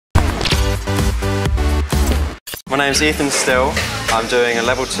name's Ethan Still. I'm doing a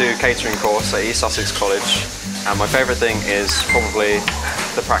level 2 catering course at East Sussex College, and my favourite thing is probably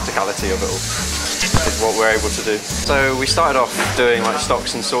the practicality of it all. It's what we're able to do. So we started off doing like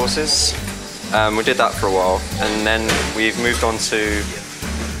stocks and sauces. We did that for a while, and then we've moved on to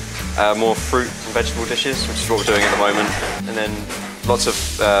more fruit and vegetable dishes, which is what we're doing at the moment. And then lots of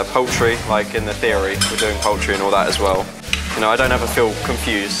poultry, like in the theory, we're doing poultry and all that as well. You know, I don't ever feel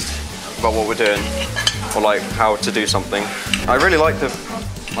confused about what we're doing or like how to do something. I really like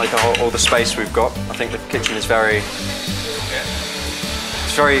all the space we've got. I think the kitchen is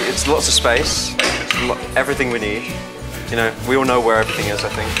it's lots of space, everything we need. You know, we all know where everything is, I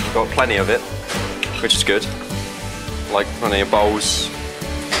think. We've got plenty of it, which is good. Like plenty of bowls,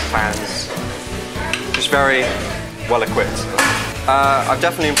 pans, just very well equipped. I've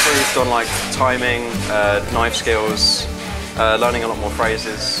definitely improved on like timing, knife skills, learning a lot more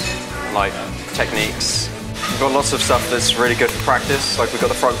phrases, like techniques. We've got lots of stuff that's really good for practice. Like we've got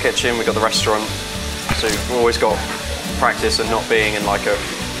the front kitchen, we've got the restaurant, so we've always got practice and not being in like a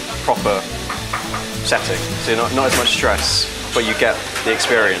proper setting. So not as much stress, but you get the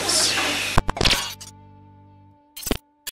experience.